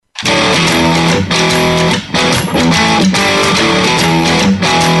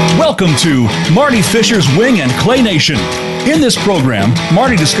Welcome to Marty Fisher's Wing and Clay Nation. In this program,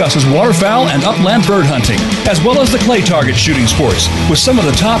 Marty discusses waterfowl and upland bird hunting, as well as the clay target shooting sports, with some of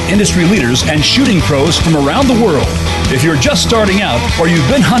the top industry leaders and shooting pros from around the world. If you're just starting out or you've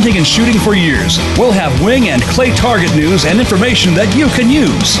been hunting and shooting for years, we'll have wing and clay target news and information that you can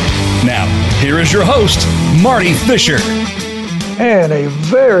use. Now, here is your host, Marty Fisher. And a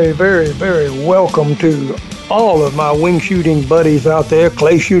very, very, very welcome to all of my wing shooting buddies out there,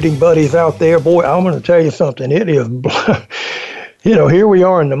 clay shooting buddies out there. Boy, I'm going to tell you something. It is, here we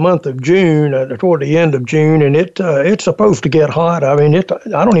are in the month of June, toward the end of June, and it's supposed to get hot. I mean,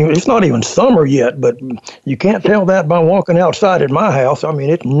 it's not even summer yet, but you can't tell that by walking outside at my house. I mean,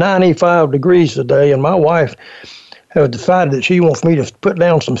 it's 95 degrees today, and my wife has decided that she wants me to put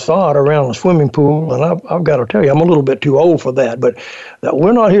down some sod around the swimming pool, and I've got to tell you, I'm a little bit too old for that. But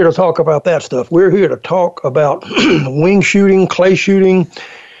we're not here to talk about that stuff. We're here to talk about wing shooting, clay shooting,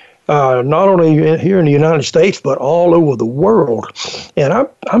 not only here in the United States, but all over the world. And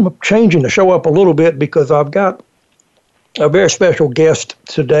I'm changing the show up a little bit because I've got a very special guest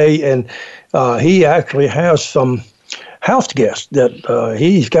today, and he actually has some house guests that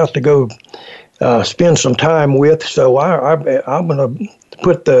he's got to go spend some time with. So I'm going to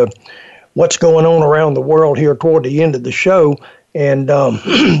put what's going on around the world here toward the end of the show, and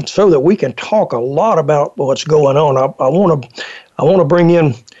so that we can talk a lot about what's going on. I want to bring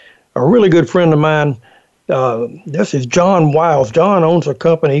in a really good friend of mine. This is John Wiles. John owns a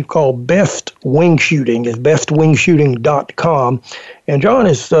company called Best Wing Shooting. It's bestwingshooting.com, and John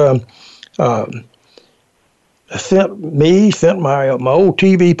is sent my old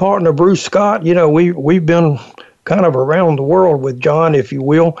TV partner, Bruce Scott. We've been kind of around the world with John, if you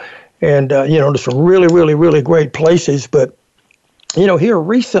will, and, to some really, really, really great places. But, here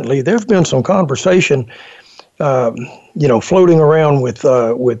recently, there's been some conversation, floating around with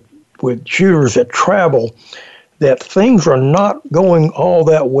shooters that travel, that things are not going all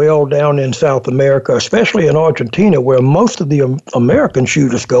that well down in South America, especially in Argentina, where most of the American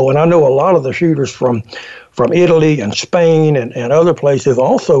shooters go. And I know a lot of the shooters from Italy and Spain and other places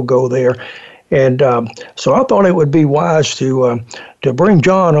also go there. And so I thought it would be wise to bring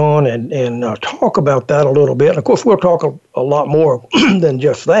John on and talk about that a little bit. And of course, we'll talk a lot more than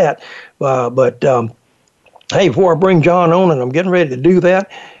just that. But hey, before I bring John on, and I'm getting ready to do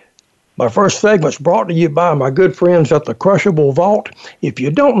that, my first segment's brought to you by my good friends at the Crushable Vault. If you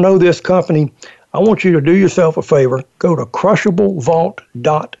don't know this company, I want you to do yourself a favor. Go to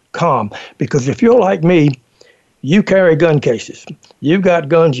crushablevault.com, because if you're like me, you carry gun cases. You've got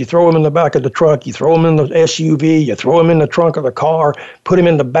guns, you throw them in the back of the truck, you throw them in the SUV, you throw them in the trunk of the car, put them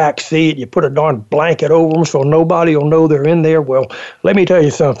in the back seat, you put a darn blanket over them so nobody will know they're in there. Well, let me tell you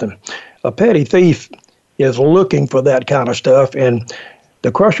something. A petty thief is looking for that kind of stuff, and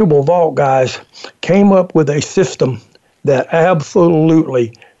the Crushable Vault guys came up with a system that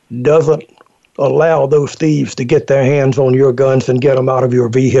absolutely doesn't allow those thieves to get their hands on your guns and get them out of your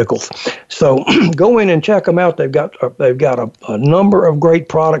vehicles. So go in and check them out. They've got a number of great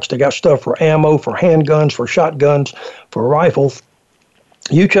products. They got stuff for ammo, for handguns, for shotguns, for rifles.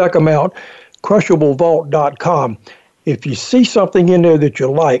 You check them out, crushablevault.com. If you see something in there that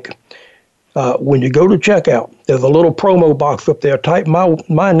you like, when you go to checkout, there's a little promo box up there. Type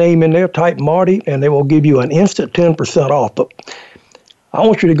my name in there, type Marty, and they will give you an instant 10% off. But I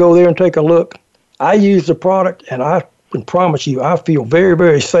want you to go there and take a look. I use the product, and I can promise you I feel very,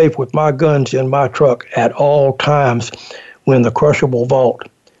 very safe with my guns in my truck at all times when the Crushable Vault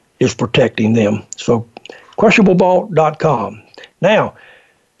is protecting them. So crushablevault.com. Now,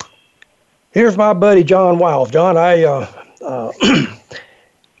 here's my buddy John Wiles. John, I'm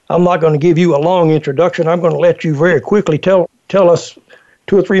not going to give you a long introduction. I'm going to let you very quickly tell us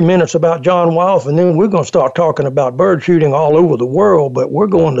 2 or 3 minutes about John Wiles, and then we're going to start talking about bird shooting all over the world, but we're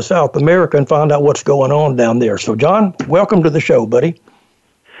going to South America and find out what's going on down there. So, John, welcome to the show, buddy.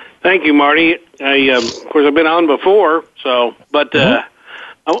 Thank you, Marty. Of course, I've been on before, but I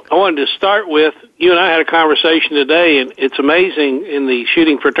wanted to start with, you and I had a conversation today, and it's amazing in the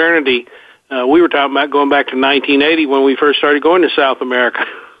shooting fraternity. We were talking about going back to 1980 when we first started going to South America.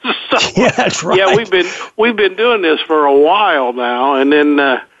 So, yeah, that's right. Yeah, we've been doing this for a while now, and then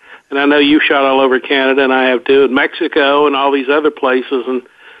and I know you shot all over Canada, and I have too, and Mexico, and all these other places, and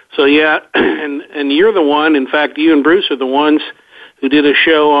so yeah, and you're the one. In fact, you and Bruce are the ones who did a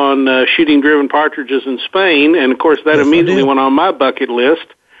show on shooting driven partridges in Spain, and of course that immediately went on my bucket list.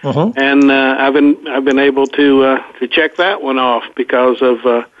 Uh-huh. And I've been able to check that one off because of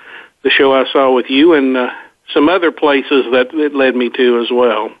the show I saw with you and some other places that it led me to as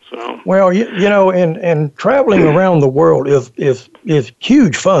well. So well, you know, and traveling around the world is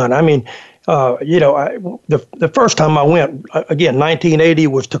huge fun. I mean, you know, the first time I went, again, 1980,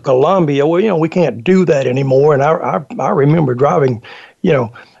 was to Colombia. Well, you know, we can't do that anymore. And I remember driving, you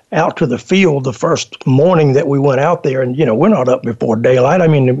know, out to the field the first morning that we went out there, and you know, we're not up before daylight. I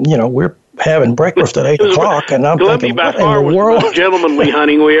mean, you know, we're having breakfast at 8 o'clock, and I'm thinking, what in the world? The most gentlemanly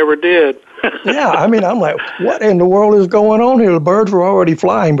hunting we ever did. Yeah, I mean, I'm like, what in the world is going on here? The birds were already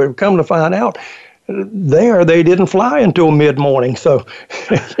flying, but come to find out, they didn't fly until mid-morning. So,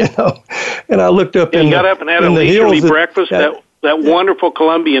 you know, and I looked up and got up and had a leisurely breakfast, that wonderful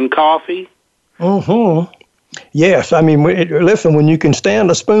Colombian coffee. Mm-hmm. Yes, I mean, listen, when you can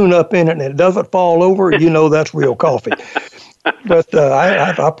stand a spoon up in it and it doesn't fall over, you know that's real coffee. But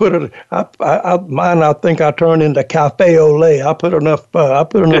I put it. Mine. I think I turned into cafe au lait. I put enough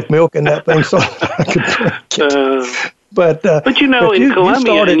milk in that thing so I could drink it. But you know, in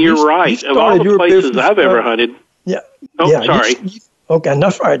Colombia, and you're right. Of all the places I've ever hunted. Yeah. Oh, yeah, sorry. Okay,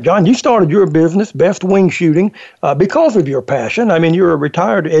 that's right, John. You started your business, Best Wing Shooting, because of your passion. I mean, you're a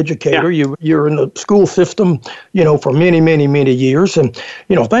retired educator. Yeah. You're in the school system, you know, for many, many, many years, and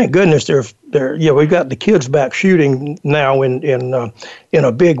you know, thank goodness we've got the kids back shooting now in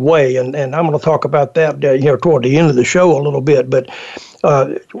a big way, and I'm going to talk about that, you know, toward the end of the show a little bit. But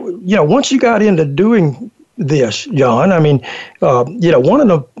you know, once you got into doing this, John, I mean, you know, one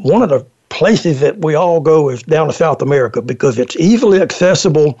of the places that we all go is down to South America because it's easily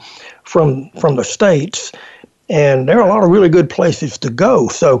accessible from the States, and there are a lot of really good places to go.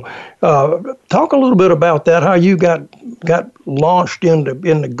 So talk a little bit about that, how you got launched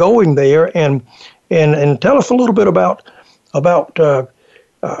into going there, and tell us a little bit about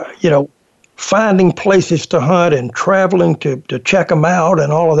you know, finding places to hunt and traveling to check them out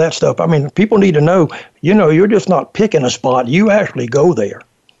and all of that stuff. I mean, people need to know, you know, you're just not picking a spot, you actually go there.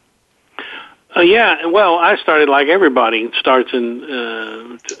 Yeah, well, I started like everybody starts in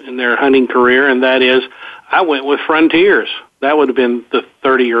their hunting career, and that is, I went with Frontiers. That would have been the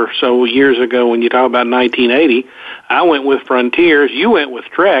 30 or so years ago when you talk about 1980. I went with Frontiers. You went with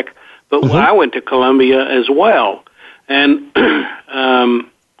Trek, but I went to Colombia as well, and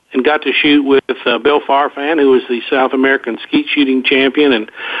got to shoot with Bill Farfan, who was the South American skeet shooting champion.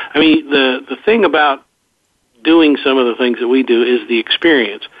 And I mean, the thing about doing some of the things that we do is the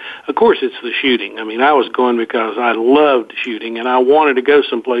experience. Of course, it's the shooting. I mean, I was going because I loved shooting, and I wanted to go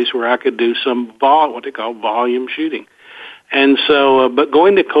someplace where I could do some what they call volume shooting. And so, but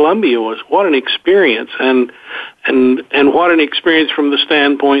going to Colombia was what an experience, and what an experience from the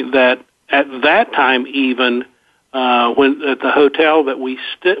standpoint that at that time, even when at the hotel that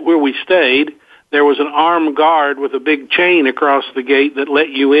where we stayed, there was an armed guard with a big chain across the gate that let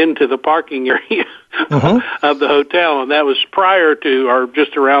you into the parking area of the hotel, and that was prior to or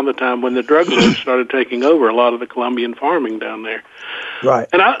just around the time when the drug lords started taking over a lot of the Colombian farming down there. Right.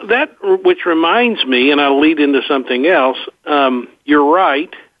 And which reminds me, and I'll lead into something else. You're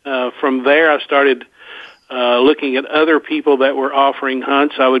right. From there, I started looking at other people that were offering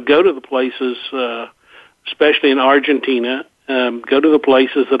hunts. I would go to the places, especially in Argentina, go to the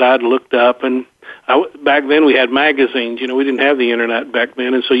places that I'd looked up, and back then we had magazines. You know, we didn't have the internet back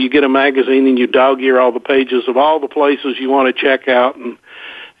then, and so you get a magazine and you dog-ear all the pages of all the places you want to check out, and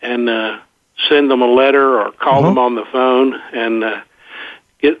send them a letter or call them on the phone, and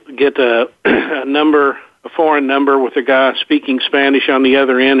get a number, a foreign number with a guy speaking Spanish on the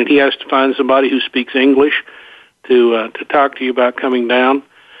other end, and he has to find somebody who speaks English to talk to you about coming down.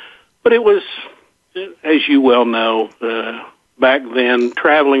 But it was, as you well know, back then,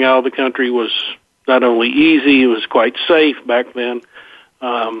 traveling out of the country was not only easy, it was quite safe back then.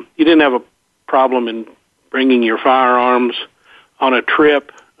 You didn't have a problem in bringing your firearms on a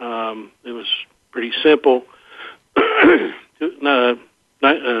trip. It was pretty simple.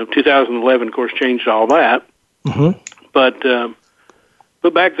 2011, of course, changed all that. But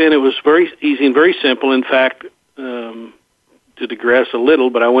back then it was very easy and very simple. In fact, to digress a little,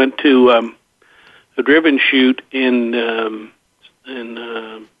 but I went to a driven shoot in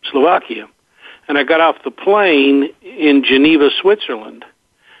Slovakia, and I got off the plane in Geneva, Switzerland,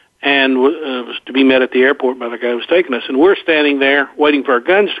 and was to be met at the airport by the guy who was taking us. And we're standing there waiting for our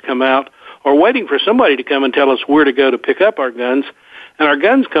guns to come out, or waiting for somebody to come and tell us where to go to pick up our guns. And our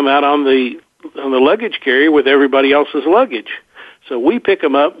guns come out on the luggage carrier with everybody else's luggage. So we pick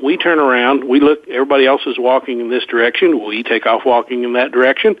them up, we turn around, we look, everybody else is walking in this direction, we take off walking in that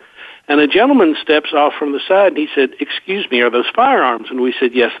direction, and a gentleman steps off from the side, and he said, "Excuse me, are those firearms?" And we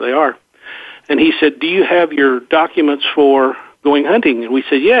said, "Yes, they are." And he said, "Do you have your documents for going hunting? And we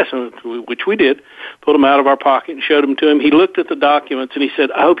said, yes, which we did. Pulled them out of our pocket and showed them to him. He looked at the documents and he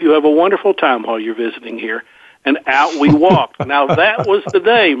said, I hope you have a wonderful time while you're visiting here. And out we walked. Now, that was the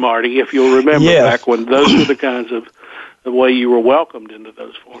day, Marty, if you'll remember, back when those were the kinds of the way you were welcomed into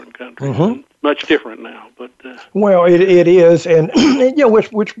those foreign countries. Mm-hmm. Much different now, but well, it is, and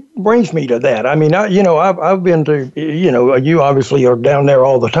which brings me to that. I mean, I've been to, you obviously are down there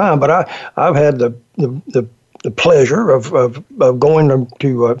all the time, but I've had the pleasure of going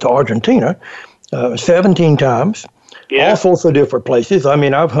to Argentina 17 times. Yeah. All sorts of different places. I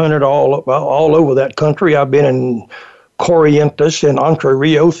mean, I've hunted all over that country. I've been in Corrientes and Entre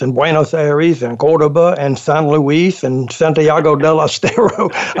Rios and Buenos Aires and Cordoba and San Luis and Santiago del Estero.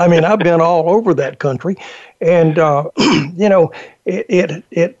 I mean, I've been all over that country, and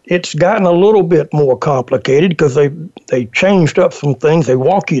it's gotten a little bit more complicated because they changed up some things. They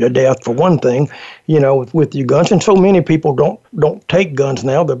walk you to death for one thing, with your guns, and so many people don't take guns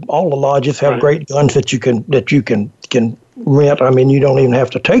now. All the lodges have great guns that you can rent. I mean, you don't even have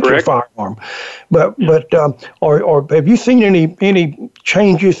to take your firearm. But or have you seen any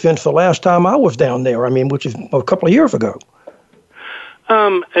changes since the last time I was down there? I mean, which is a couple of years ago.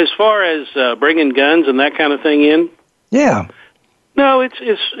 As far as bringing guns and that kind of thing in? Yeah. No, it's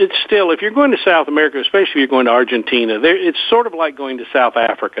still, if you're going to South America, especially if you're going to Argentina, it's sort of like going to South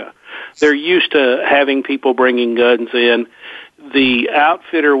Africa. They're used to having people bringing guns in. The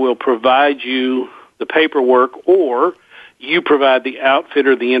outfitter will provide you the paperwork, or you provide the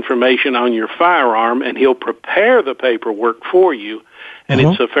outfitter the information on your firearm, and he'll prepare the paperwork for you. And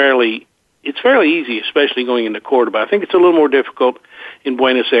it's fairly easy, especially going into Cordoba. I think it's a little more difficult in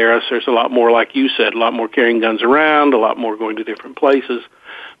Buenos Aires. There's a lot more, like you said, a lot more carrying guns around, a lot more going to different places.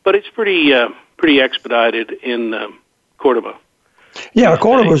 But it's pretty expedited in Cordoba. Yeah,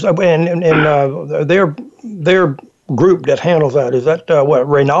 Cordoba's and their group that handles that, is that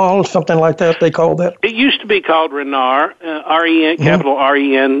Renar, something like that they call that? It used to be called Renar, R-E-N, capital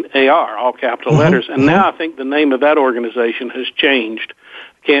R-E-N-A-R, all capital letters. And now I think the name of that organization has changed.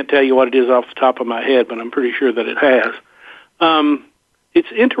 Can't tell you what it is off the top of my head, but I'm pretty sure that it has.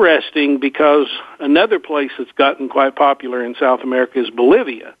 It's interesting because another place that's gotten quite popular in South America is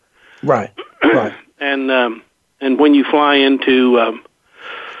Bolivia. Right. And when you fly into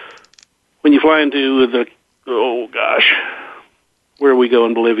the where we go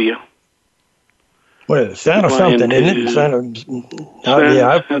in Bolivia? Well, Santa something, isn't it?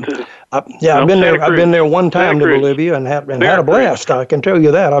 I've been there. I've been there one time to Bolivia and had a blast. I can tell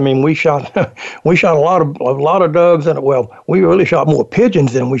you that. I mean, we shot a lot of doves, and we really shot more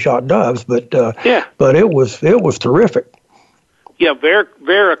pigeons than we shot doves. But but it was terrific. Yeah,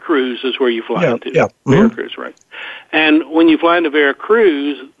 Veracruz is where you fly into. Yeah, Veracruz, right? And when you fly into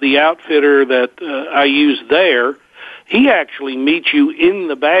Veracruz, the outfitter that I use there, he actually meets you in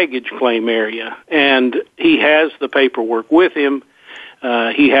the baggage claim area, and he has the paperwork with him.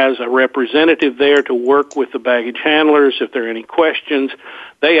 He has a representative there to work with the baggage handlers if there are any questions.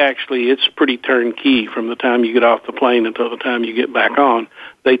 It's pretty turnkey from the time you get off the plane until the time you get back on.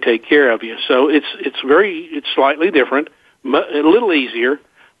 They take care of you. So it's slightly different, a little easier,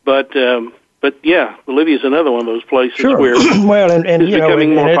 but yeah, Bolivia is another one of those places where it's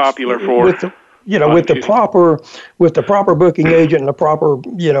becoming more popular for. With the proper booking agent and the proper,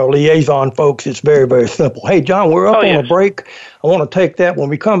 liaison folks, it's very, very simple. Hey, John, we're up on a break. I want to take that. When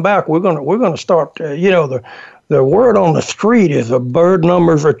we come back, we're gonna start. The word on the street is the bird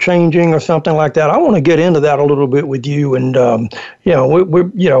numbers are changing or something like that. I want to get into that a little bit with you, and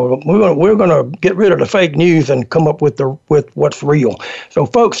we're gonna get rid of the fake news and come up with what's real. So,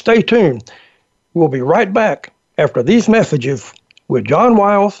 folks, stay tuned. We'll be right back after these messages with John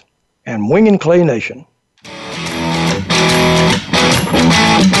Wiles and Wing and Clay Nation.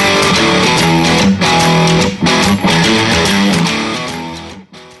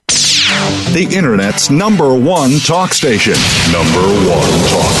 The Internet's number one talk station.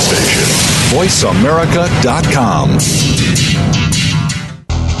 VoiceAmerica.com.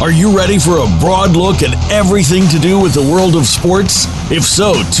 Are you ready for a broad look at everything to do with the world of sports? If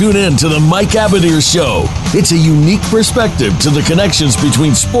so, tune in to the Mike Abadir Show. It's a unique perspective to the connections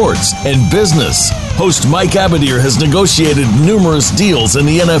between sports and business. Host Mike Abadir has negotiated numerous deals in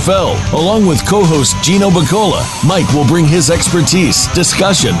the NFL. Along with co-host Gino Bacola, Mike will bring his expertise,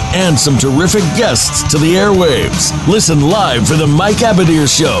 discussion, and some terrific guests to the airwaves. Listen live for the Mike Abadir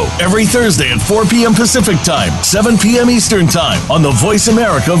Show every Thursday at 4 p.m. Pacific Time, 7 p.m. Eastern Time on the Voice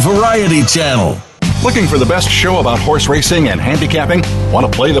America Variety Channel. Looking for the best show about horse racing and handicapping? Want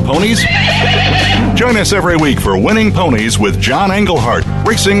to play the ponies? Join us every week for Winning Ponies with John Englehart,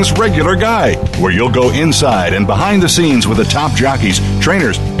 racing's regular guy, where you'll go inside and behind the scenes with the top jockeys,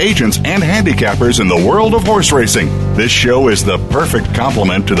 trainers, agents, and handicappers in the world of horse racing. This show is the perfect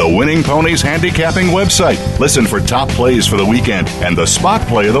complement to the Winning Ponies handicapping website. Listen for top plays for the weekend and the spot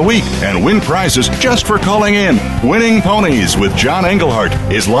play of the week, and win prizes just for calling in. Winning Ponies with John Englehart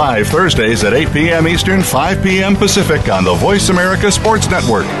is live Thursdays at 8 p.m. Eastern, 5 p.m. Pacific on the Voice America Sports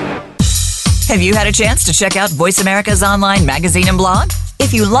Network. Have you had a chance to check out Voice America's online magazine and blog?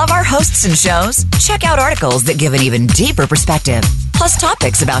 If you love our hosts and shows, check out articles that give an even deeper perspective, plus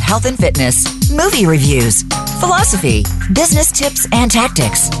topics about health and fitness, movie reviews, philosophy, business tips and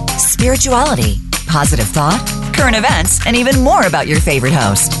tactics, spirituality, positive thought, current events, and even more about your favorite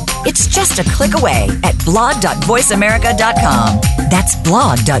host. It's just a click away at blog.voiceamerica.com. That's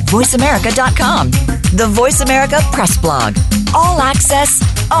blog.voiceamerica.com. The Voice America Press Blog. All access,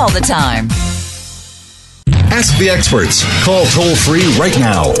 all the time. Ask the experts. Call toll-free right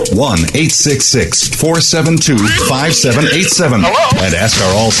now, 1-866-472-5787. And ask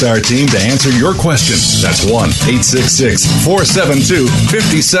our All-Star team to answer your question. That's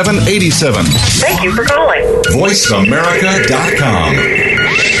 1-866-472-5787. Thank you for calling. VoiceAmerica.com.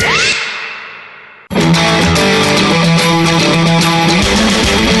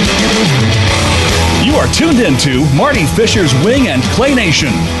 You are tuned into Marty Fisher's Wing and Clay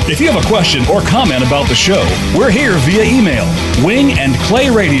Nation. If you have a question or comment about the show, we're here via email,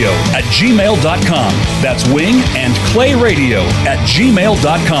 wingandclayradio@gmail.com. That's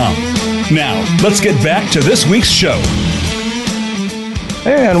wingandclayradio@gmail.com. Now, let's get back to this week's show.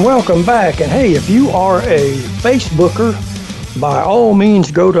 And welcome back. And hey, if you are a Facebooker, by all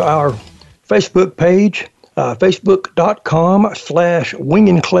means go to our Facebook page,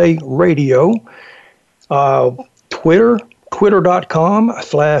 facebook.com/wingandclayradio. Twitter,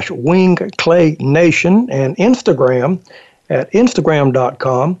 twitter.com/wingclaynation, and Instagram at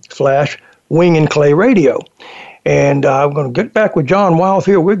instagram.com/wingandclayradio. And I'm going to get back with John Wiles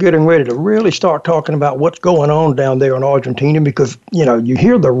here. We're getting ready to really start talking about what's going on down there in Argentina because, you know, you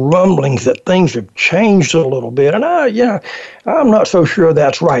hear the rumblings that things have changed a little bit. And I'm not so sure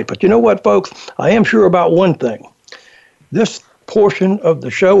that's right. But you know what, folks? I am sure about one thing. This portion of the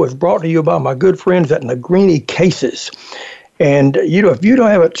show is brought to you by my good friends at Negrini Cases. And, you know, if you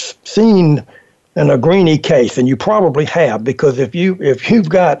haven't seen an Negrini case, and you probably have, because if you've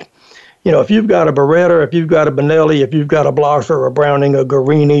got a Beretta, if you've got a Benelli, if you've got a Blosser, a Browning, a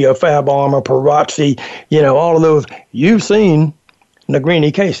Guarini, a Fab Arm, a Perazzi, you know, all of those, you've seen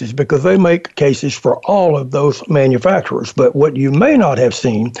Negrini cases because they make cases for all of those manufacturers. But what you may not have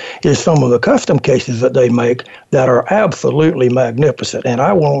seen is some of the custom cases that they make that are absolutely magnificent. And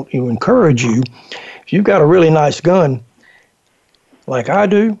I want to encourage you, if you've got a really nice gun like I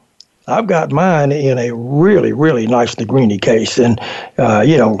do, I've got mine in a really, really nice Negrini case, and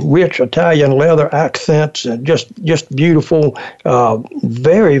rich Italian leather accents, and just beautiful,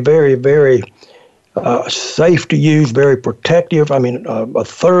 very, very, very safe to use, very protective. I mean, a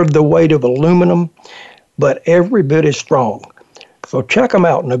third the weight of aluminum, but every bit as strong. So check them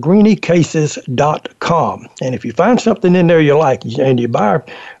out, negrinicases.com. And if you find something in there you like, and you buy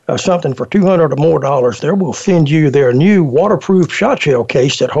something for $200 or more, they will send you their new waterproof shot shell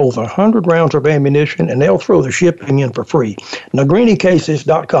case that holds 100 rounds of ammunition, and they'll throw the shipping in for free.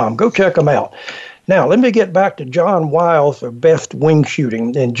 negrinicases.com. Go check them out. Now, let me get back to John Wiles of Best Wing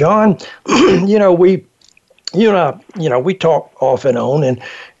Shooting. And John, we talk off and on,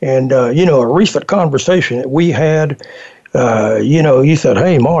 and a recent conversation that we had, you said,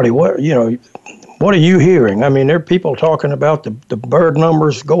 "Hey, Marty, what are you hearing?" I mean, there are people talking about the bird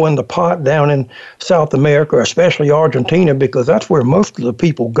numbers going the pot down in South America, especially Argentina, because that's where most of the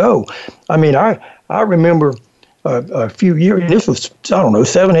people go. I mean, I remember a few years, this was,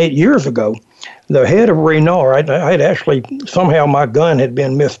 7, 8 years ago, the head of Reynard, I had actually, somehow my gun had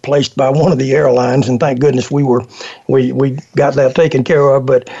been misplaced by one of the airlines, and thank goodness we got that taken care of.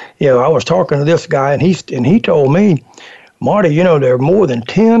 But, I was talking to this guy, and he told me, "Marty, there are more than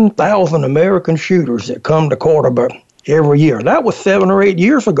 10,000 American shooters that come to Cordoba every year." That was 7 or 8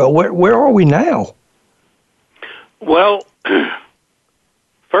 years ago. Where are we now? Well,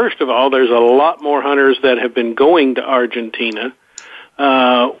 first of all, there's a lot more hunters that have been going to Argentina.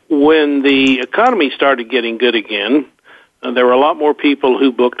 When the economy started getting good again, there were a lot more people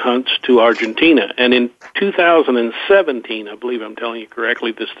who booked hunts to Argentina. And in 2017, I believe I'm telling you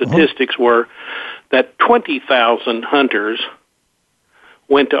correctly, the statistics were that 20,000 hunters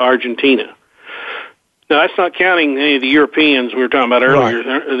went to Argentina. Now, that's not counting any of the Europeans we were talking about earlier.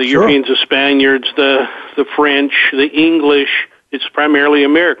 Right. The Europeans, the Spaniards, the French, the English, it's primarily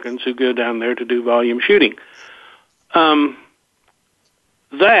Americans who go down there to do volume shooting.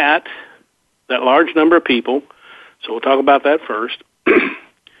 That large number of people, so we'll talk about that first.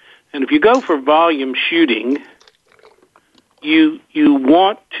 And if you go for volume shooting, you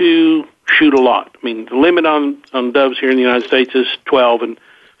want to shoot a lot. I mean, the limit on doves here in the United States is 12 and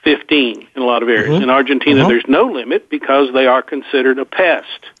 15 in a lot of areas. In Argentina, there's no limit because they are considered a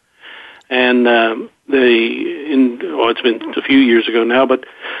pest. And it's been a few years ago now, but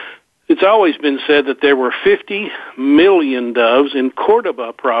it's always been said that there were 50 million doves in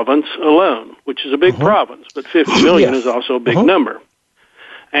Cordoba province alone, which is a big province, but 50 million is also a big number.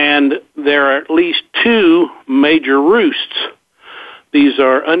 And there are at least 2 major roosts. These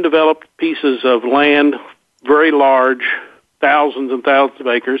are undeveloped pieces of land, very large, thousands and thousands of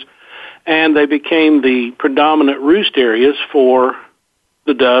acres, and they became the predominant roost areas for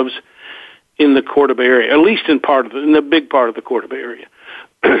the doves in the Cordoba area, at least in the big part of the Cordoba area.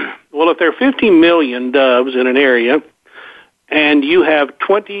 Well, if there are 50 million doves in an area, and you have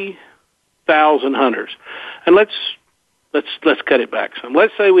 20,000 hunters, and let's cut it back some.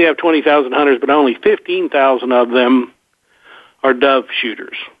 Let's say we have 20,000 hunters, but only 15,000 of them are dove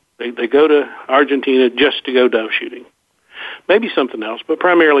shooters. They go to Argentina just to go dove shooting. Maybe something else, but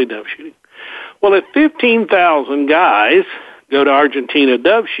primarily dove shooting. Well, if 15,000 guys go to Argentina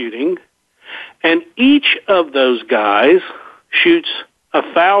dove shooting, and each of those guys shoots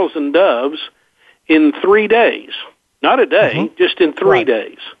 1,000 doves in 3 days, not a day, just in 3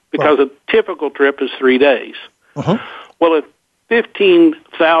 days, because a typical trip is 3 days. Well, if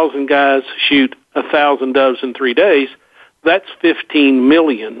 15,000 guys shoot 1,000 doves in 3 days, that's 15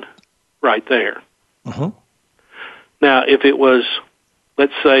 million right there. Now, if it was,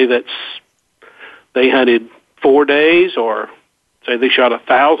 let's say they hunted 4 days, or say they shot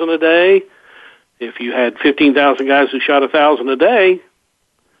 1,000 a day, if you had 15,000 guys who shot 1,000 a day,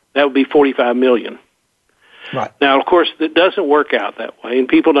 that would be 45 million. Right. Now, of course, it doesn't work out that way, and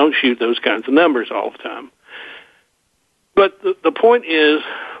people don't shoot those kinds of numbers all the time. But the point is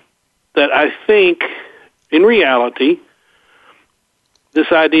that I think, in reality,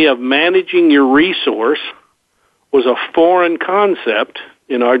 this idea of managing your resource was a foreign concept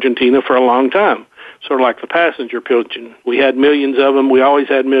in Argentina for a long time, sort of like the passenger pigeon. We had millions of them. We always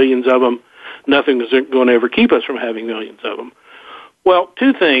had millions of them. Nothing is going to ever keep us from having millions of them. Well,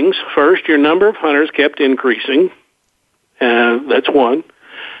 2 things. First, your number of hunters kept increasing. That's one.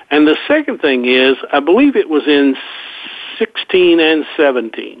 And the second thing is, I believe it was in 16 and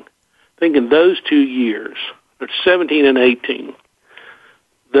 17. I think in those 2 years, or 17 and 18,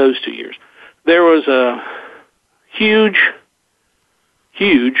 those 2 years, there was a huge,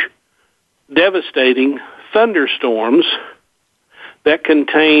 devastating thunderstorms that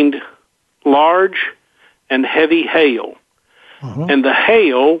contained large and heavy hail. And the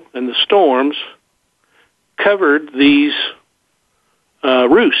hail and the storms covered these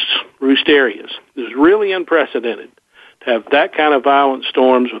roost areas. It was really unprecedented to have that kind of violent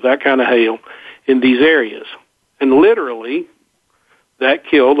storms with that kind of hail in these areas. And literally, that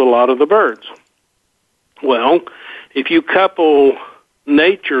killed a lot of the birds. Well, if you couple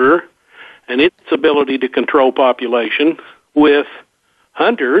nature and its ability to control population with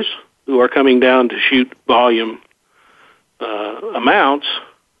hunters who are coming down to shoot volume amounts,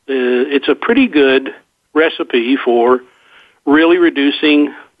 it's a pretty good recipe for really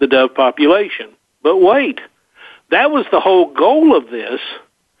reducing the dove population. But wait, that was the whole goal of this,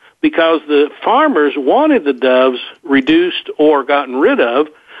 because the farmers wanted the doves reduced or gotten rid of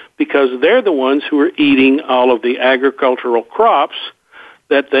because they're the ones who are eating all of the agricultural crops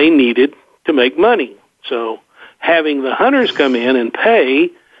that they needed to make money. So having the hunters come in and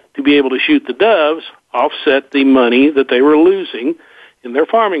pay to be able to shoot the doves offset the money that they were losing in their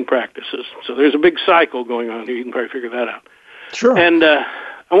farming practices. So there's a big cycle going on here. You can probably figure that out. Sure. And I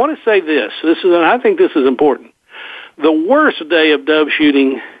want to say this. And I think this is important. The worst day of dove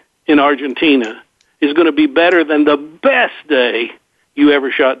shooting in Argentina is going to be better than the best day you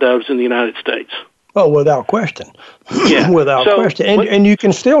ever shot doves in the United States. Oh, without question. Yeah. Without question. And you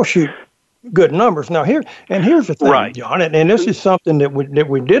can still shoot good numbers. Now here's the thing, right, John, and this is something that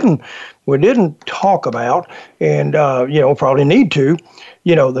we didn't talk about, and probably need to.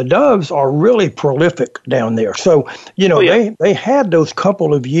 The doves are really prolific down there. So they had those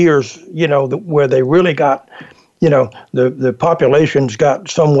couple of years where they really got the populations got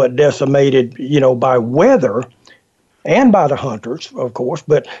somewhat decimated by weather and by the hunters, of course,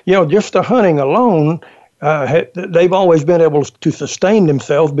 but just the hunting alone. They've always been able to sustain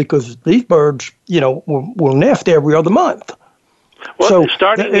themselves because these birds, will nest every other month. Well, So,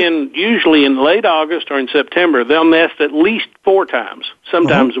 starting usually in late August or in September, they'll nest at least 4 times,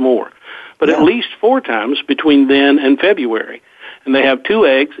 sometimes more, but at least 4 times between then and February. And they have 2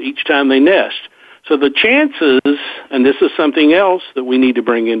 eggs each time they nest. So the chances, and this is something else that we need to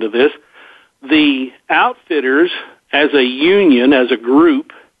bring into this, the outfitters as a union, as a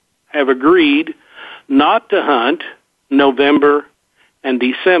group, have agreed not to hunt November and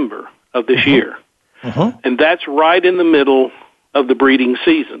December of this year. And that's right in the middle of the breeding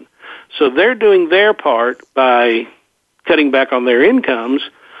season. So they're doing their part by cutting back on their incomes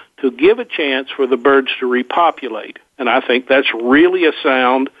to give a chance for the birds to repopulate. And I think that's really a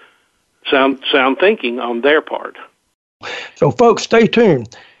sound thinking on their part. So, folks, stay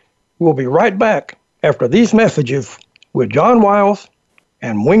tuned. We'll be right back after these messages with John Wiles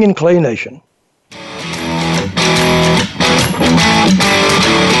and Wing and Clay Nation.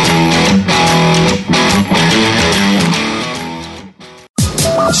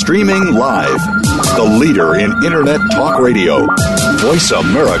 Streaming live, the leader in Internet talk radio,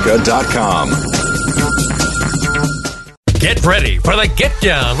 VoiceAmerica.com. Get ready for the Get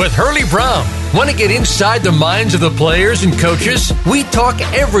Down with Hurley Brown. Want to get inside the minds of the players and coaches? We talk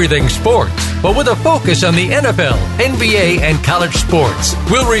everything sports, but with a focus on the NFL, NBA, and college sports.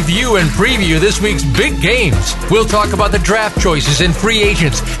 We'll review and preview this week's big games. We'll talk about the draft choices and free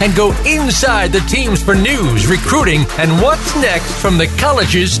agents and go inside the teams for news, recruiting, and what's next from the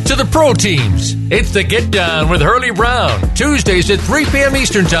colleges to the pro teams. It's the Get Down with Hurley Brown, Tuesdays at 3 p.m.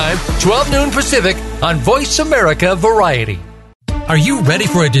 Eastern Time, 12 noon Pacific on Voice America Variety. Are you ready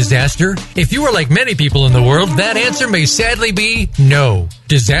for a disaster? If you are like many people in the world, that answer may sadly be no.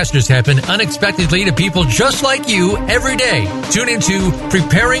 Disasters happen unexpectedly to people just like you every day. Tune into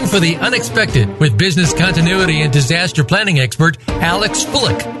Preparing for the Unexpected with business continuity and disaster planning expert Alex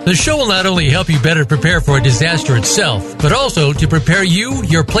Bullock. The show will not only help you better prepare for a disaster itself, but also to prepare you,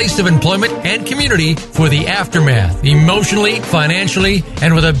 your place of employment, and community for the aftermath, emotionally, financially,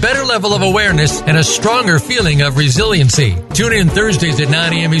 and with a better level of awareness and a stronger feeling of resiliency. Tune in Thursdays at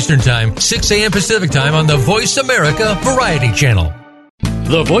 9 a.m. Eastern Time, 6 a.m. Pacific Time on the Voice America Variety Channel.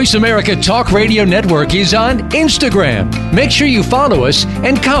 The Voice America Talk Radio Network is on Instagram. Make sure you follow us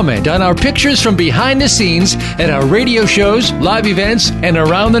and comment on our pictures from behind the scenes at our radio shows, live events, and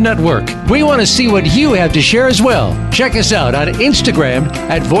around the network. We want to see what you have to share as well. Check us out on Instagram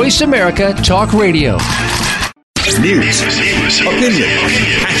at Voice America Talk Radio. News, opinion,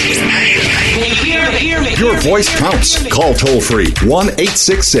 your voice counts. Call toll-free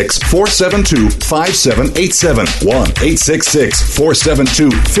 1-866-472-5787.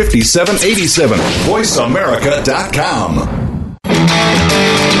 1-866-472-5787. VoiceAmerica.com.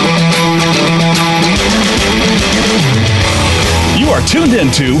 You are tuned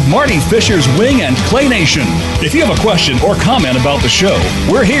into Marty Fisher's Wing and Clay Nation. If you have a question or comment about the show,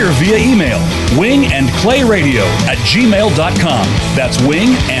 we're here via email, wingandclayradio@gmail.com. That's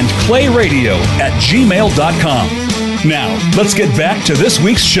wingandclayradio@gmail.com. Now, let's get back to this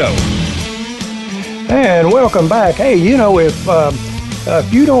week's show. And welcome back. Hey, you know, if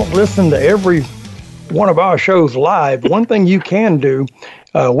you don't listen to every one of our shows live, one thing you can do,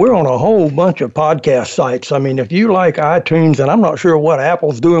 we're on a whole bunch of podcast sites. I mean, if you like iTunes, and I'm not sure what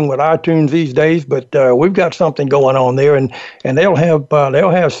Apple's doing with iTunes these days, but we've got something going on there, and they'll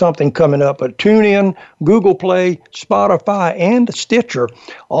have something coming up. But TuneIn, Google Play, Spotify, and Stitcher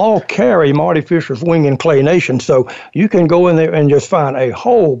all carry Marty Fisher's Wing and Clay Nation, so you can go in there and just find a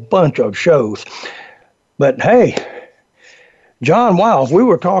whole bunch of shows. But hey, John Wiles, we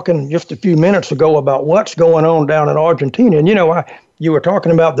were talking just a few minutes ago about what's going on down in Argentina, and you were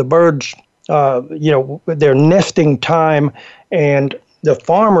talking about the birds, their nesting time, and the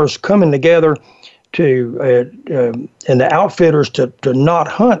farmers coming together to and the outfitters to not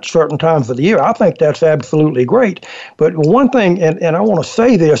hunt certain times of the year. I think that's absolutely great. But one thing, and I want to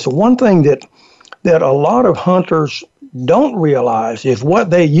say this, one thing that a lot of hunters don't realize is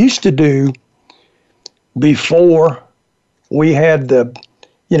what they used to do before we had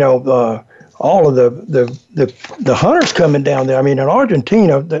all of the hunters coming down there. I mean, in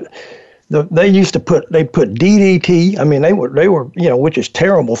Argentina, they put DDT. I mean, they were which is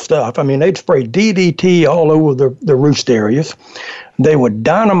terrible stuff. I mean, they'd spray DDT all over the roost areas. They would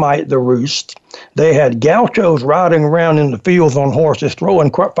dynamite the roost. They had gauchos riding around in the fields on horses,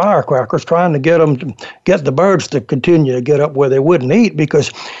 throwing firecrackers, trying to get the birds to continue to get up where they wouldn't eat.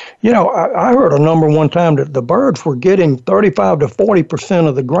 Because, I heard a number one time that the birds were getting 35 to 40%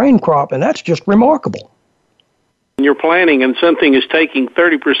 of the grain crop, and that's just remarkable. You're planting, and something is taking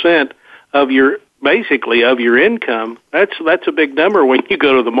 30% of your basically of your income. That's a big number when you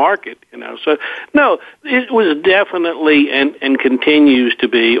go to the market, So no, it was definitely and continues to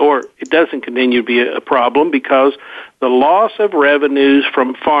be, or it doesn't continue to be a problem, because the loss of revenues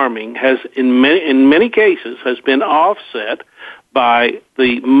from farming has in many cases has been offset by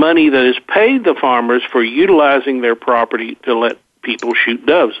the money that is paid the farmers for utilizing their property to let people shoot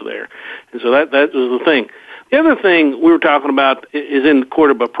doves there. And so that was the thing. The other thing we were talking about is in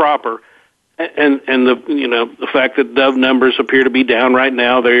Cordoba proper, and the fact that dove numbers appear to be down right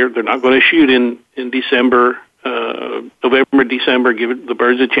now. They're not going to shoot in December, November, December, give the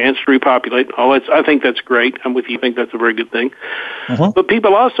birds a chance to repopulate. I think that's great. I'm with you. I think that's a very good thing. Uh-huh. But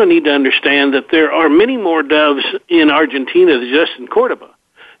people also need to understand that there are many more doves in Argentina than just in Cordoba.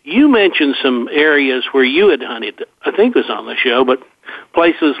 You mentioned some areas where you had hunted, I think it was on the show, but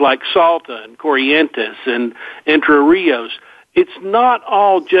places like Salta and Corrientes and Entre Rios. It's not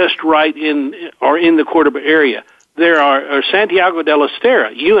all just right in the Cordoba area. There are Santiago del Estero.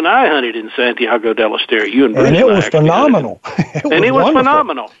 You and I hunted in Santiago del Estero. And it was phenomenal. It was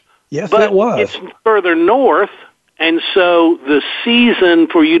phenomenal. Yes, but it was. It's further north, and so the season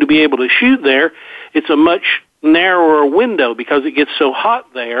for you to be able to shoot there, it's a much narrower window because it gets so hot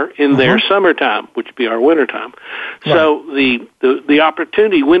there in their summertime, which would be our wintertime. Right. So the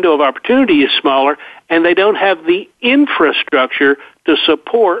window of opportunity is smaller, and they don't have the infrastructure to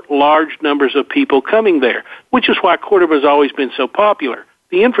support large numbers of people coming there, which is why Cordoba has always been so popular.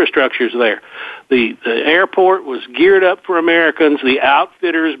 The infrastructure's there. The airport was geared up for Americans. The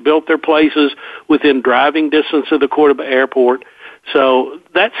outfitters built their places within driving distance of the Cordoba airport. So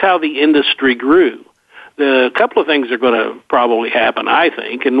that's how the industry grew. A couple of things are going to probably happen, I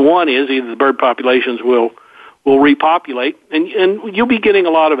think, and one is either the bird populations will repopulate, and you'll be getting a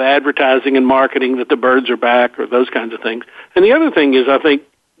lot of advertising and marketing that the birds are back or those kinds of things. And the other thing is, I think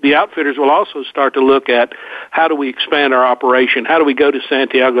the outfitters will also start to look at how do we expand our operation, how do we go to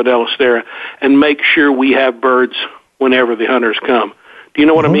Santiago del Estero and make sure we have birds whenever the hunters come. Do you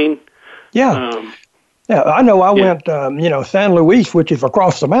know what I mean? Yeah. Yeah, I know. I went, San Luis, which is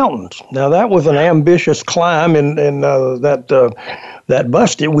across the mountains. Now, that was an ambitious climb, and that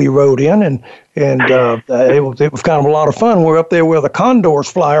bus that we rode in, and it was kind of a lot of fun. We're up there where the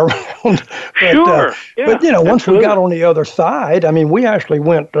condors fly around. Sure. But once we got on the other side, I mean, we actually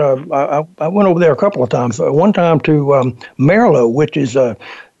went. I went over there a couple of times. One time to Merlo, which is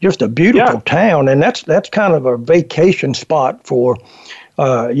just a beautiful town, and that's kind of a vacation spot for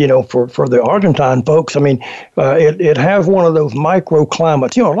the Argentine folks. I mean, it has one of those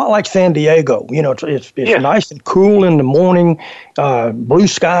microclimates, a lot like San Diego. It's nice and cool in the morning, blue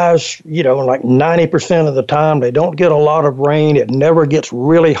skies, like 90% of the time. They don't get a lot of rain. It never gets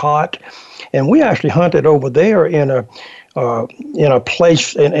really hot. And we actually hunted over there in a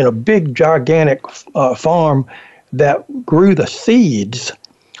place, in a big, gigantic farm that grew the seeds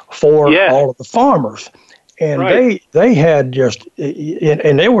for all of the farmers. And they had just,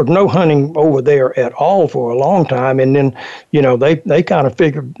 and there was no hunting over there at all for a long time. And then, they kind of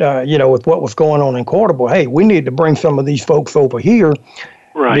figured, with what was going on in Cordoba, hey, we need to bring some of these folks over here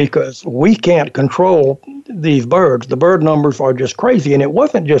because we can't control these birds. The bird numbers are just crazy. And it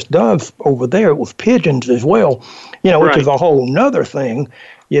wasn't just doves over there. It was pigeons as well, which is a whole nother thing,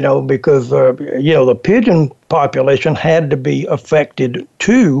 because, the pigeon population had to be affected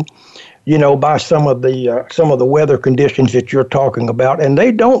too, by some of the weather conditions that you're talking about, and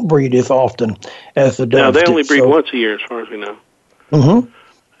they don't breed as often as the doves. No, they only breed once a year, as far as we know. Mm-hmm.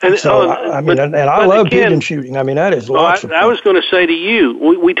 And so, I love pigeon shooting. I mean, that is lots of fun. I was going to say to you,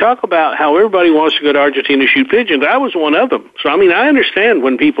 we talk about how everybody wants to go to Argentina to shoot pigeons. I was one of them. So, I mean, I understand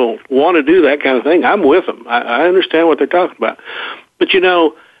when people want to do that kind of thing. I'm with them. I understand what they're talking about. But,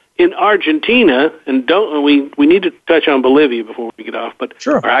 in Argentina, and we need to touch on Bolivia before we get off,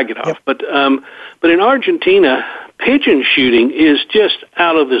 or I get off. Yep. But in Argentina, pigeon shooting is just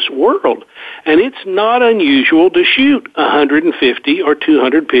out of this world, and it's not unusual to shoot 150 or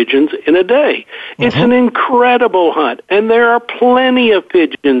 200 pigeons in a day. It's an incredible hunt, and there are plenty of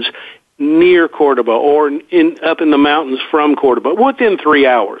pigeons near Cordoba or up in the mountains from Cordoba within 3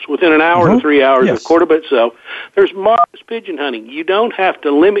 hours. Within an hour to 3 hours of Cordoba itself, there's marvelous pigeon hunting. You don't have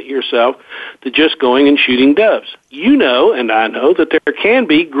to limit yourself to just going and shooting doves. And I know that there can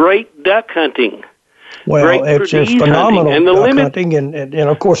be great duck hunting. Well, it's just phenomenal duck hunting, and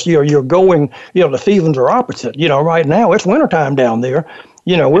of course you're going. The seasons are opposite. Right now it's wintertime down there.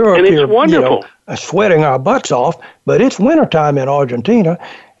 We're up here, wonderful. Sweating our butts off, but it's wintertime in Argentina.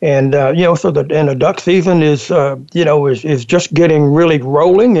 And, so the duck season is just getting really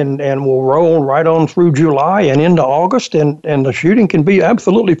rolling and will roll right on through July and into August, and the shooting can be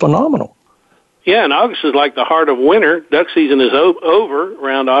absolutely phenomenal. Yeah, and August is like the heart of winter. Duck season is over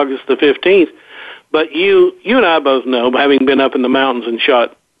around August the 15th. But you and I both know, having been up in the mountains and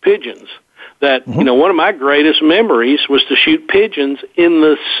shot pigeons, that one of my greatest memories was to shoot pigeons in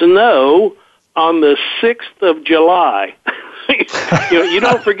the snow on the 6th of July. You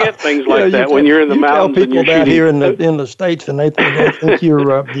don't forget things like that when you're in the mountains. Tell people and you're that shooting. here in the States, and they think you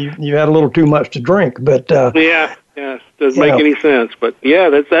had a little too much to drink. But yeah, doesn't make any sense. But yeah,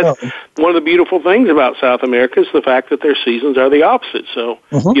 that's one of the beautiful things about South America is the fact that their seasons are the opposite. So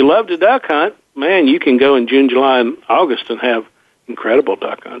you love to duck hunt, man. You can go in June, July, and August and have incredible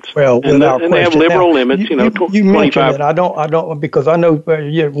duck hunts. Well, and they have liberal limits. You mentioned it. I don't because I know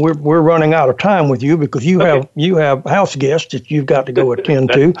we're running out of time with you because you have house guests that you've got to go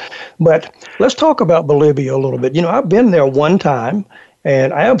attend to. But let's talk about Bolivia a little bit. I've been there one time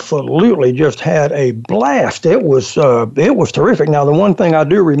and absolutely just had a blast. It was terrific. Now, the one thing I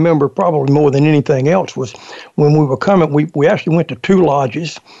do remember probably more than anything else was when we were coming. We actually went to 2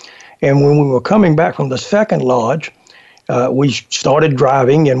 lodges, and when we were coming back from the second lodge. We started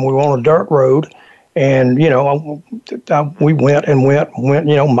driving, and we were on a dirt road, and we went,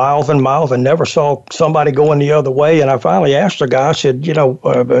 miles and miles, and never saw somebody going the other way. And I finally asked the guy, I said,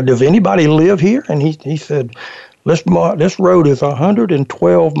 does anybody live here? And he said, this road is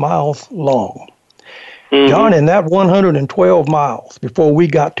 112 miles long. Mm-hmm. John, in that 112 miles, before we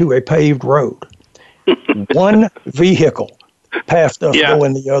got to a paved road, one vehicle passed us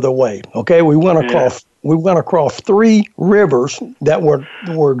going the other way. Okay, we went across. We went across 3 rivers that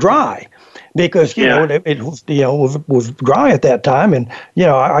were dry because it was dry at that time, and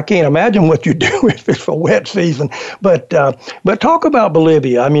I can't imagine what you do if it's a wet season. But talk about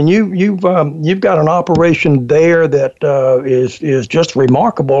Bolivia. I mean, you've got an operation there that is just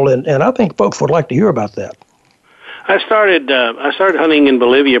remarkable, and I think folks would like to hear about that. I started hunting in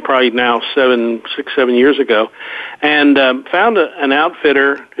Bolivia probably now 6-7 years ago, and found an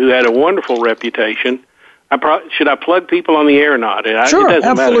outfitter who had a wonderful reputation. Should I plug people on the air or not? Sure, it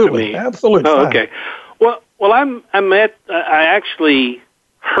doesn't matter to me. Absolutely. Oh, okay. Well, I actually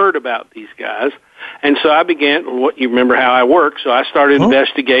heard about these guys, and so I began. You remember how I work? So I started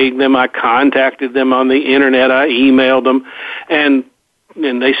investigating them. I contacted them on the internet. I emailed them, and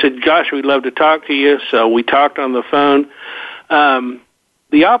they said, "Gosh, we'd love to talk to you." So we talked on the phone.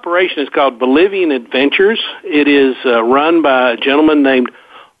 The operation is called Bolivian Adventures. It is run by a gentleman named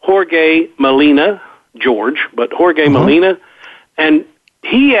Jorge Molina. But Jorge Molina, and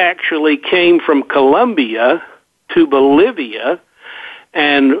he actually came from Colombia to Bolivia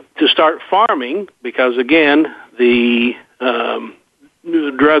and to start farming because, again, the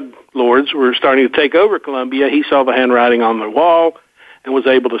drug lords were starting to take over Colombia. He saw the handwriting on the wall and was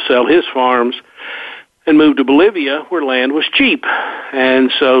able to sell his farms and moved to Bolivia where land was cheap,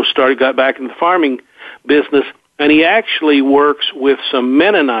 and so got back into the farming business, and he actually works with some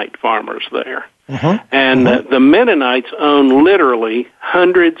Mennonite farmers there. And the Mennonites own literally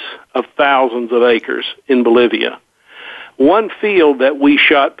hundreds of thousands of acres in Bolivia. One field that we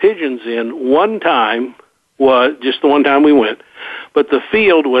shot pigeons in one time was just the one time we went, but the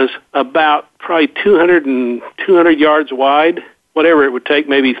field was about probably 200 yards wide, whatever it would take,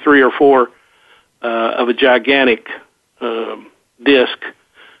 maybe 3 or 4 of a gigantic disc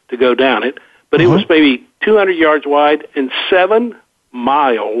to go down it. But it was maybe 200 yards wide and 7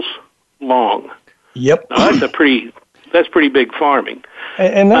 miles long. Yep. Now, that's pretty big farming.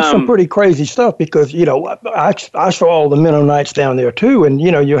 And that's some pretty crazy stuff because, I saw all the Mennonites down there too, and,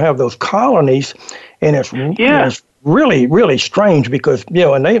 you have those colonies, and it's really, really strange because,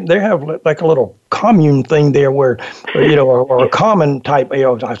 and they have like a little commune thing there where, or a common type,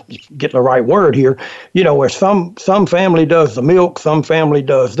 I get the right word here, where some family does the milk, some family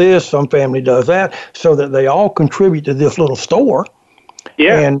does this, some family does that, so that they all contribute to this little store.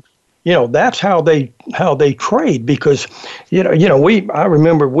 Yeah. And, that's how they trade because, I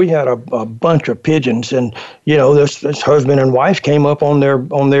remember we had a bunch of pigeons and, this husband and wife came up on their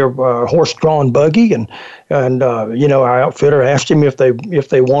horse-drawn buggy and our outfitter asked him if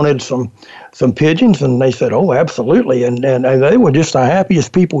they wanted some pigeons and they said, oh, absolutely. And they were just the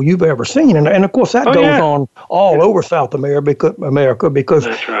happiest people you've ever seen. And of course that goes on all over South America because,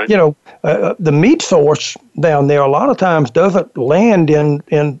 that's right. The meat source down there a lot of times doesn't land in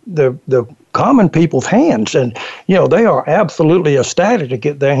the common people's hands, and they are absolutely ecstatic to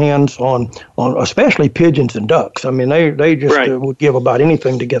get their hands on especially pigeons and ducks. I mean, they just would give about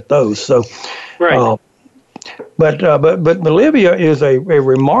anything to get those. So, but Bolivia is a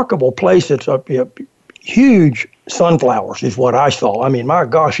remarkable place. It's a huge sunflowers is what I saw. I mean, my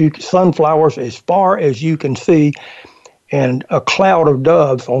gosh, sunflowers as far as you can see, and a cloud of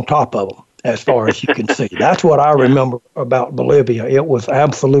doves on top of them. as far as you can see. That's what I remember about Bolivia. It was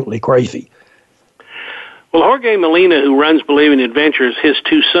absolutely crazy. Well, Jorge Molina, who runs Bolivian Adventures, his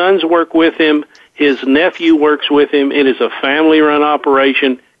 2 sons work with him. His nephew works with him. It is a family-run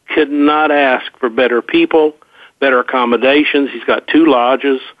operation. Could not ask for better people, better accommodations. He's got 2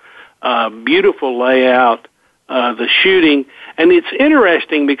 lodges, beautiful layout, the shooting. And it's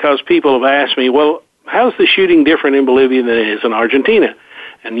interesting because people have asked me, well, how's the shooting different in Bolivia than it is in Argentina?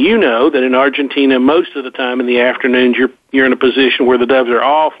 And you know that in Argentina, most of the time in the afternoons, you're in a position where the doves are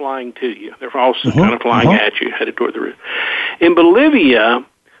all flying to you. They're all kind of flying at you, headed toward the roof. In Bolivia,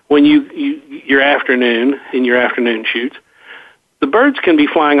 when your afternoon shoots, the birds can be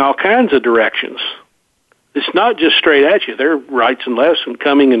flying all kinds of directions. It's not just straight at you. They're rights and lefts and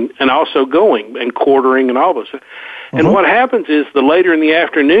coming and also going and quartering and all those. And what happens is the later in the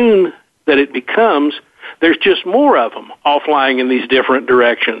afternoon that it becomes, there's just more of them all flying in these different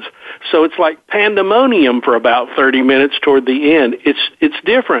directions. So it's like pandemonium for about 30 minutes toward the end. It's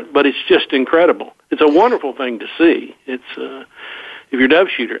different, but it's just incredible. It's a wonderful thing to see. It's if you're a dove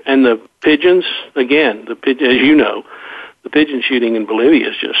shooter. And the pigeons, again, as you know, the pigeon shooting in Bolivia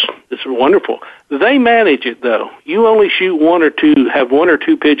is it's wonderful. They manage it, though. You only shoot 1 or 2, have 1 or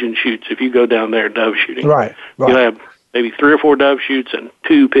 2 pigeon shoots if you go down there dove shooting. Right. You'll have maybe 3 or 4 dove shoots and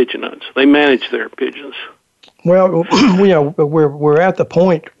 2 pigeon hunts. They manage their pigeons. Well, we're at the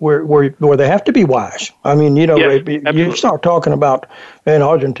point where they have to be wise. I mean, you start talking about in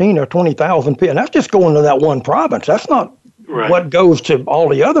Argentina 20,000 people, and that's just going to that one province. That's not what goes to all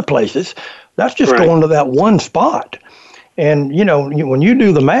the other places. That's just going to that one spot. And, when you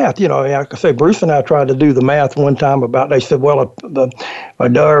do the math, like I say, Bruce and I tried to do the math one time they said, well, a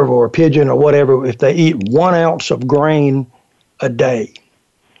dove or a pigeon or whatever, if they eat 1 ounce of grain a day,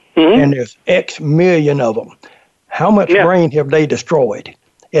 and there's X million of them, how much grain have they destroyed?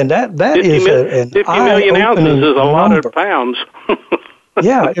 And that is an 50 million ounces is a lot of pounds.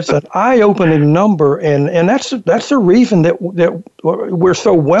 Yeah, it's an eye-opening number, and that's the reason that we're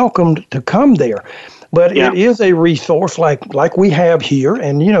so welcomed to come there. But it is a resource like we have here,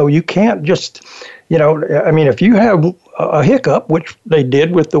 and you can't just, if you have a hiccup, which they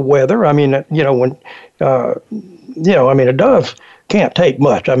did with the weather. I mean, when a dove can't take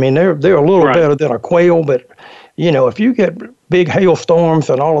much. I mean, they're a little better than a quail, but if you get big hailstorms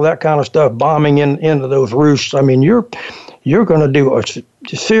and all of that kind of stuff bombing into those roosts, I mean, you're going to do a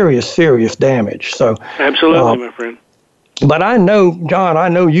serious damage. So absolutely, my friend. But I know, John, I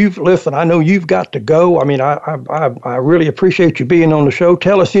know you've got to go. I mean, I really appreciate you being on the show.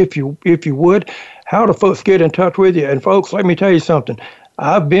 Tell us, if you would, how do folks get in touch with you? And folks, let me tell you something.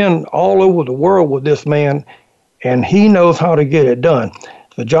 I've been all over the world with this man, and he knows how to get it done.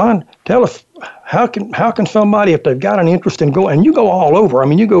 So, John, tell us, how can somebody, if they've got an interest in going, and you go all over. I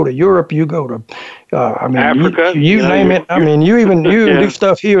mean, you go to Europe, you go to, Africa, you name it. I mean, you even do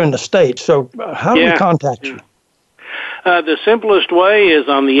stuff here in the States. So, how do we contact you? The simplest way is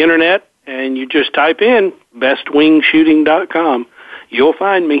on the internet, and you just type in bestwingshooting.com. You'll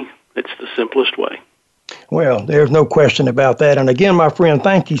find me. It's the simplest way. Well, there's no question about that. And again, my friend,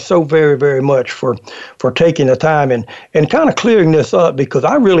 thank you so very, very much for taking the time and kind of clearing this up, because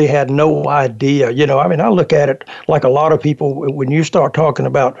I really had no idea. I look at it like a lot of people, when you start talking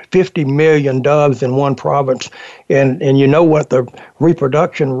about 50 million doves in one province, and you know what the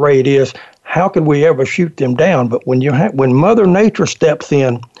reproduction rate is, how could we ever shoot them down? But when Mother Nature steps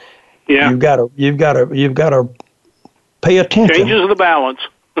in, you've got to pay attention. Changes the balance.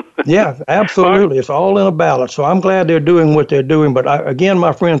 Yeah, absolutely. It's all in a balance. So I'm glad they're doing what they're doing. But again,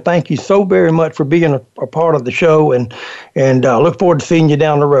 my friend, thank you so very much for being a part of the show, and look forward to seeing you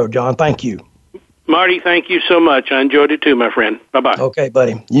down the road, John. Thank you. Marty, thank you so much. I enjoyed it too, my friend. Bye-bye. Okay,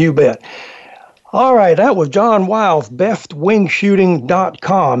 buddy. You bet. All right, that was John Wiles,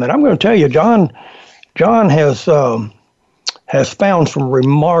 bestwingshooting.com. And I'm going to tell you, John has found some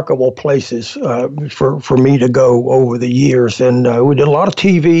remarkable places for me to go over the years. And we did a lot of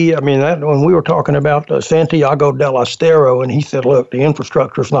TV. I mean, when we were talking about Santiago del Estero, and he said, look, the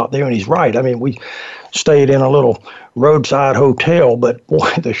infrastructure's not there, and he's right. I mean, we stayed in a little roadside hotel, but boy,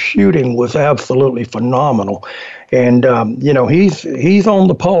 the shooting was absolutely phenomenal. And, he's on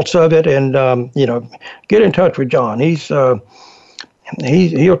the pulse of it, and, get in touch with John. He'll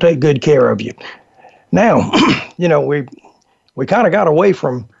take good care of you. Now, we kind of got away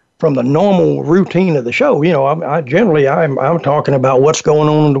from the normal routine of the show. I'm talking about what's going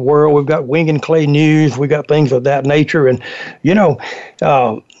on in the world. We've got Wing and Clay news. We got things of that nature. And,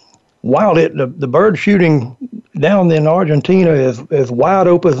 while the bird shooting down in Argentina is wide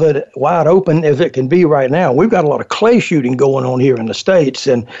open as it can be right now, we've got a lot of clay shooting going on here in the States.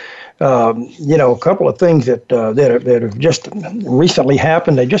 And A couple of things that have just recently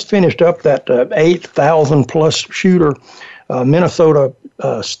happened. They just finished up that 8,000 plus shooter Minnesota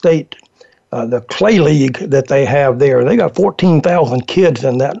State, the Clay League that they have there. They got 14,000 kids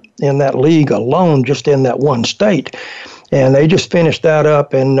in that league alone, just in that one state. And they just finished that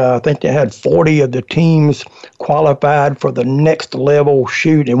up, and I think they had 40 of the teams qualified for the next level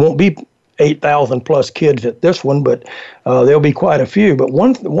shoot. It won't be 8,000 plus kids at this one, but there'll be quite a few. But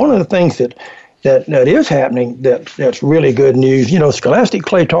one of the things that is happening that's really good news, Scholastic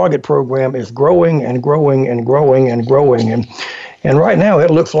Clay Target Program is growing and growing and growing and growing. And right now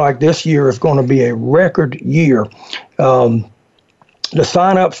it looks like this year is going to be a record year. The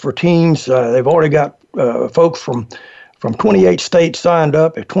sign-ups for teams, they've already got folks from 28 states signed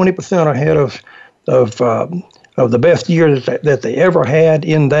up at 20% ahead of the best year that they ever had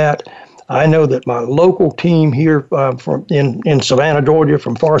in that. I know that my local team here in Savannah, Georgia,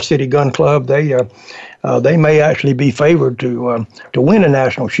 from Far City Gun Club, they may actually be favored to win a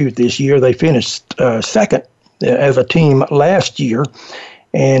national shoot this year. They finished second as a team last year,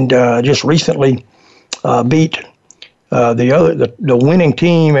 and just recently beat the winning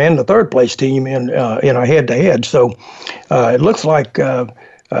team and the third place team in a head-to-head. So it looks like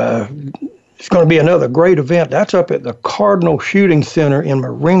it's going to be another great event. That's up at the Cardinal Shooting Center in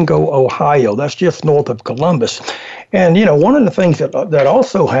Marengo, Ohio. That's just north of Columbus. And one of the things that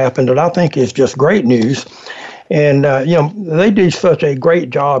also happened that I think is just great news, and they do such a great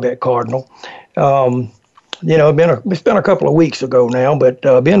job at Cardinal. It's been a couple of weeks ago now, but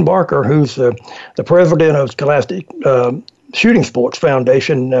Ben Barker, who's the president of Scholastic Shooting Sports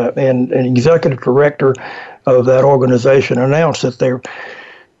Foundation and executive director of that organization, announced that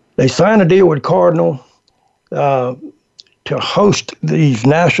they signed a deal with Cardinal to host these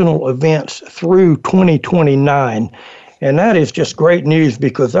national events through 2029. And that is just great news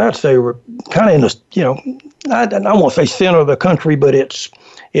because that's kind of in the, I won't say center of the country, but it's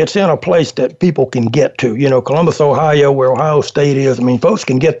in a place that people can get to. Columbus, Ohio, where Ohio State is. I mean, folks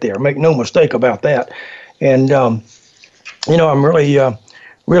can get there. Make no mistake about that. And, I'm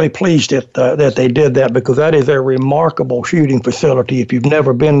really pleased that they did that because that is a remarkable shooting facility. If you've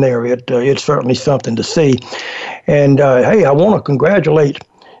never been there, it's certainly something to see. And, hey, I want to congratulate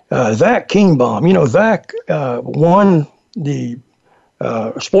Zach Keenbaum. Zach won the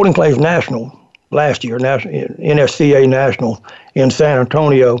Sporting Clays National last year, NSCA National in San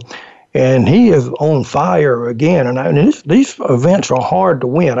Antonio, and he is on fire again. And these events are hard to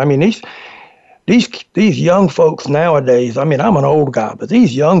win. I mean, these young folks nowadays, I mean, I'm an old guy, but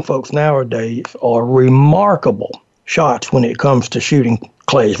these young folks nowadays are remarkable shots when it comes to shooting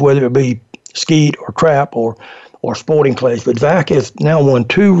clays, whether it be skeet or trap or sporting clays. But Zach has now won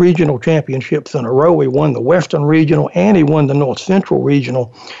 2 regional championships in a row. He won the Western Regional and he won the North Central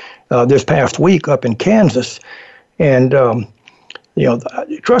Regional this past week up in Kansas. And,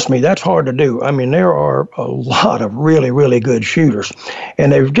 trust me, that's hard to do. I mean, there are a lot of really, really good shooters.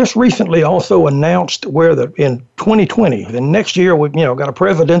 And they've just recently also announced where in 2020, the next year, we've, got a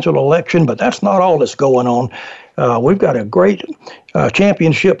presidential election, but that's not all that's going on. We've got a great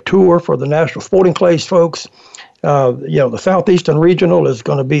championship tour for the National Sporting Clays folks. The Southeastern Regional is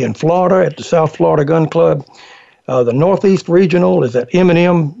going to be in Florida at the South Florida Gun Club. The Northeast Regional is at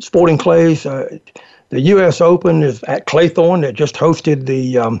M&M Sporting Clays. The U.S. Open is at Claythorne that just hosted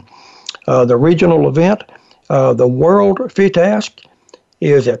the regional event. The World FITASC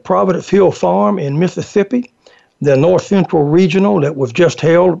is at Providence Hill Farm in Mississippi. The North Central Regional that was just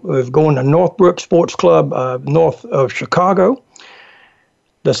held is going to Northbrook Sports Club north of Chicago.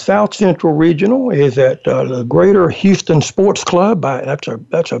 The South Central Regional is at the Greater Houston Sports Club.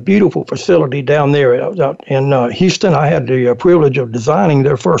 That's a beautiful facility down there in Houston. I had the privilege of designing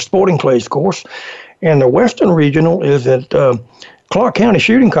their first Sporting Clays course. And the Western Regional is at Clark County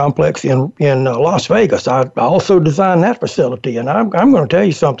Shooting Complex in Las Vegas. I also designed that facility. And I'm going to tell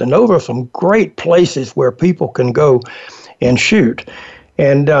you something. Those are some great places where people can go and shoot.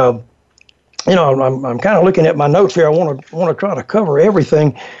 And I'm kind of looking at my notes here. I want to try to cover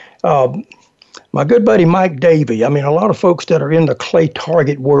everything. My good buddy Mike Davey. I mean, a lot of folks that are in the clay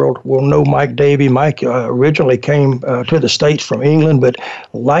target world will know Mike Davey. Mike originally came to the States from England, but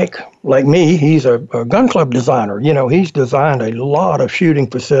like me, he's a gun club designer. He's designed a lot of shooting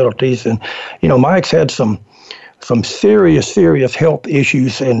facilities, and Mike's had some serious health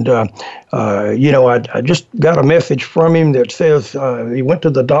issues. And, I just got a message from him that says he went to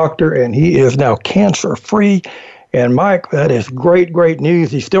the doctor and he is now cancer-free. And Mike, that is great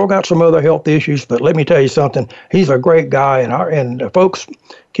news. He's still got some other health issues, but let me tell you something. He's a great guy. And folks,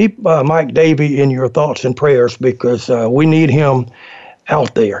 keep Mike Davey in your thoughts and prayers because we need him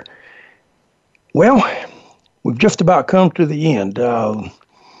out there. Well, we've just about come to the end.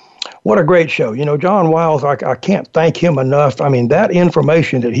 What a great show. John Wiles, I can't thank him enough. I mean, that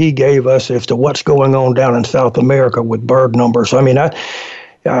information that he gave us as to what's going on down in South America with bird numbers, I mean,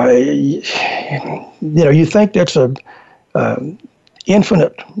 you think that's a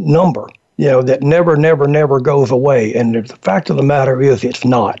infinite number, that never goes away. And the fact of the matter is it's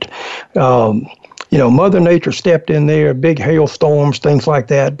not. Mother Nature stepped in there, big hailstorms, things like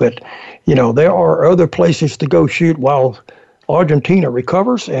that. But, there are other places to go shoot while Argentina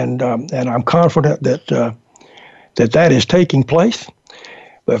recovers, and I'm confident that that is taking place.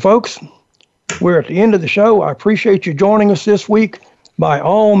 But folks, we're at the end of the show. I appreciate you joining us this week. By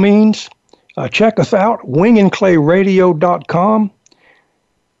all means, check us out, wingandclayradio.com.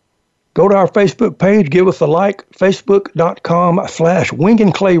 Go to our Facebook page, give us a like,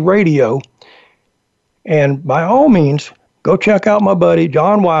 facebook.com/wingandclayradio. And by all means, go check out my buddy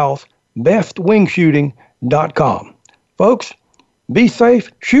John Wiles, bestwingshooting.com. Folks, be safe,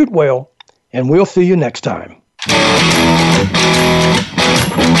 shoot well, and we'll see you next time.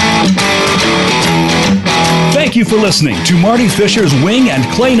 Thank you for listening to Marty Fisher's Wing and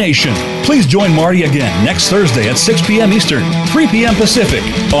Clay Nation. Please join Marty again next Thursday at 6 p.m. Eastern, 3 p.m. Pacific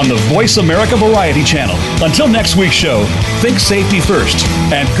on the Voice America Variety Channel. Until next week's show, think safety first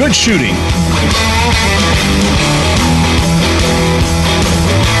and good shooting.